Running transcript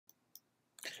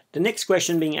The next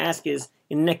question being asked is,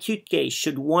 in an acute case,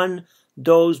 should one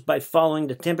dose by following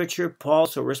the temperature,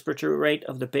 pulse, or respiratory rate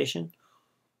of the patient?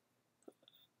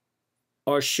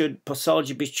 Or should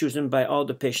posology be chosen by all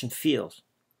the patient feels?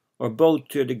 Or both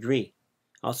to a degree?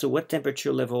 Also, what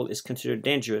temperature level is considered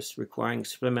dangerous, requiring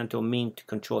supplemental mean to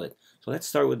control it? So let's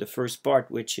start with the first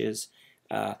part, which is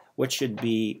what should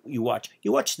be you watch.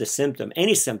 You watch the symptom,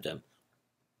 any symptom,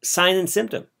 sign and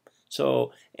symptom.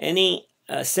 So any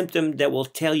symptom that will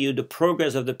tell you the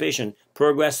progress of the patient,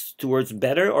 progress towards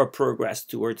better or progress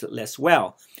towards less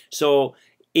well. So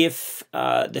if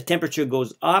the temperature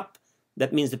goes up,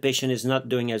 that means the patient is not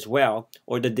doing as well,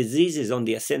 or the disease is on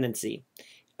the ascendancy.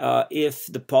 If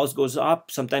the pulse goes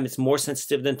up, sometimes it's more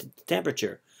sensitive than the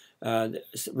temperature. The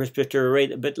respiratory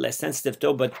rate a bit less sensitive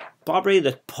though, but probably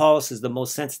the pulse is the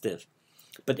most sensitive.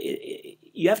 But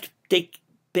you have to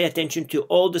pay attention to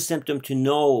all the symptoms to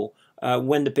know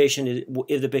when the patient is,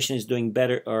 if the patient is doing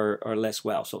better or less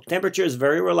well. So temperature is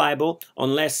very reliable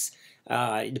unless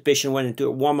the patient went into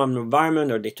a warm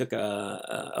environment, or they took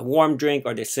a warm drink,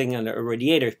 or they're sitting under a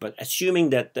radiator. But assuming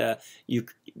that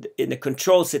in a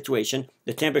control situation,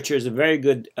 the temperature is a very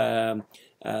good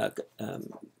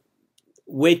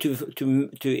way to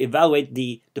evaluate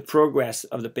the progress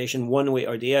of the patient one way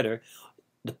or the other.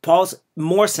 The pulse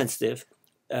more sensitive,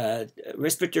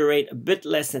 respiratory rate a bit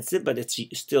less sensitive, but it's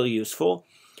still useful,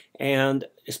 and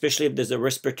especially if there's a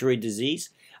respiratory disease.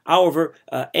 However,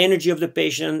 energy of the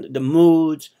patient, the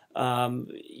moods, the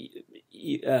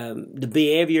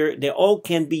behavior, they all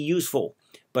can be useful.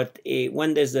 But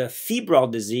when there's a febrile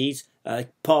disease,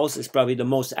 pulse is probably the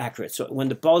most accurate. So when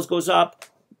the pulse goes up,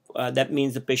 that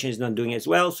means the patient is not doing as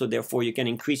well, so therefore you can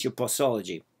increase your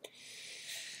posology.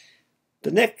 The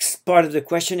next part of the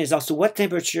question is also what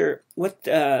temperature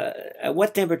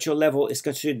level is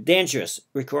considered dangerous,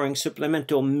 requiring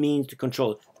supplemental means to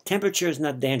control. Temperature is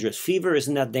not dangerous. Fever is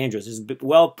not dangerous. It's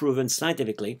well proven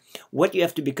scientifically. What you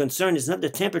have to be concerned is not the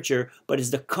temperature, but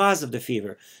is the cause of the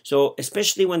fever. So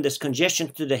especially when there's congestion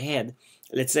to the head,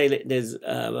 let's say there's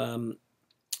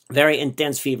very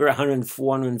intense fever, 104,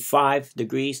 105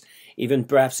 degrees, even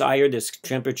perhaps higher. This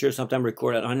temperature sometimes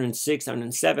recorded at 106,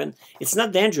 107. It's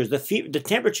not dangerous. The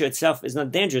temperature itself is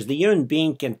not dangerous. The human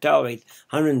being can tolerate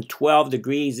 112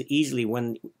 degrees easily.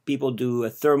 When people do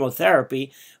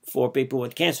thermotherapy for people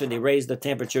with cancer, they raise the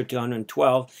temperature to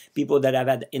 112. People that have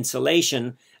had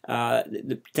insulation,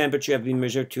 the temperature have been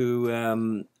measured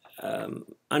to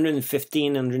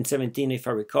 115, 117, if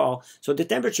I recall. So the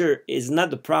temperature is not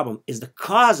the problem, is the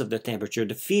cause of the temperature,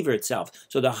 the fever itself.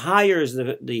 So the higher is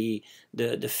the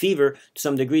fever to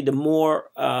some degree, the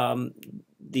more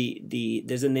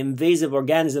there's an invasive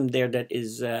organism there that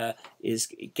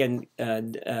can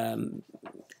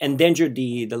endanger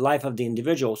the life of the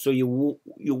individual. So you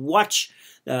watch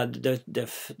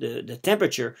the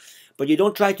temperature, but you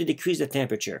don't try to decrease the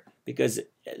temperature, because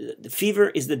the fever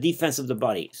is the defense of the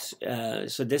body.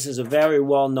 So this is a very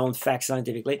well-known fact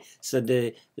scientifically. So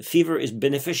the fever is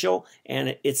beneficial,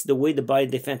 and it's the way the body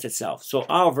defends itself. So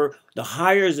however, the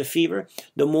higher is the fever,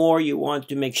 the more you want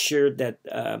to make sure that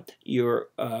you're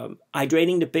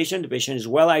hydrating the patient is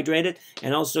well hydrated,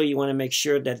 and also you want to make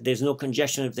sure that there's no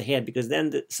congestion of the head, because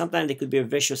then sometimes there could be a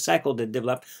vicious cycle that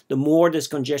develops. The more there's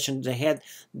congestion of the head,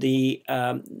 the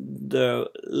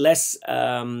less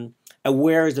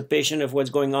aware is the patient of what's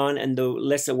going on, and the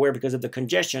less aware because of the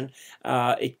congestion,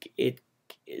 it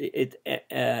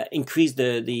increased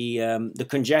the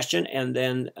congestion, and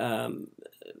then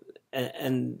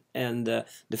the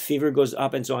fever goes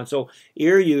up and so on. So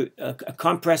here a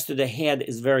compress to the head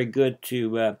is very good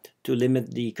to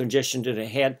limit the congestion to the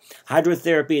head.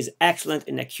 Hydrotherapy is excellent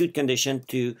in acute condition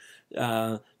to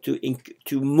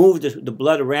move the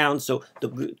blood around. So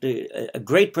a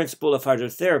great principle of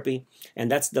hydrotherapy,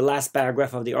 and that's the last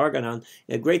paragraph of the organon.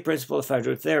 A great principle of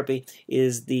hydrotherapy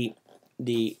is the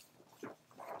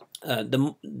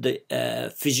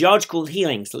physiological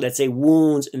healings. Let's say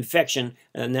wounds, infection.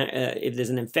 If there's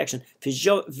an infection,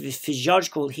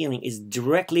 physiological healing is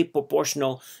directly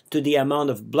proportional to the amount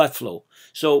of blood flow.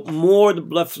 So more the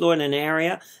blood flow in an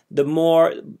area, the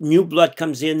more new blood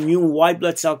comes in, new white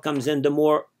blood cell comes in, the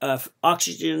more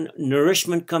oxygen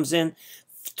nourishment comes in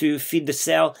to feed the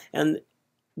cell, and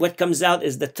what comes out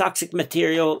is the toxic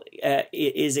material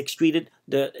is excreted.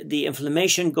 the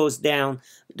inflammation goes down,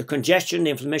 the congestion,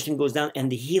 the inflammation goes down,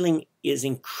 and the healing is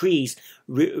increased.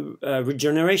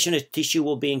 Regeneration of tissue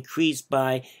will be increased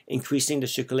by increasing the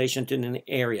circulation to an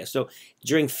area. So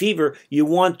during fever, you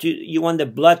want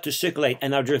the blood to circulate,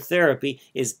 and hydrotherapy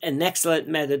is an excellent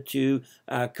method to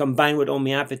combine with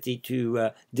homeopathy to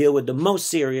deal with the most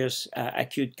serious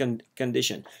acute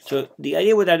condition. So the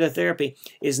idea with hydrotherapy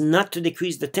is not to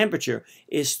decrease the temperature,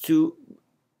 is to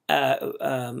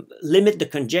limit the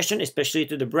congestion, especially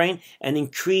to the brain, and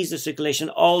increase the circulation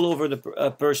all over the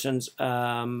person's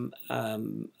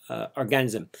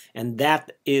organism, and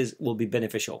that will be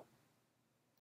beneficial.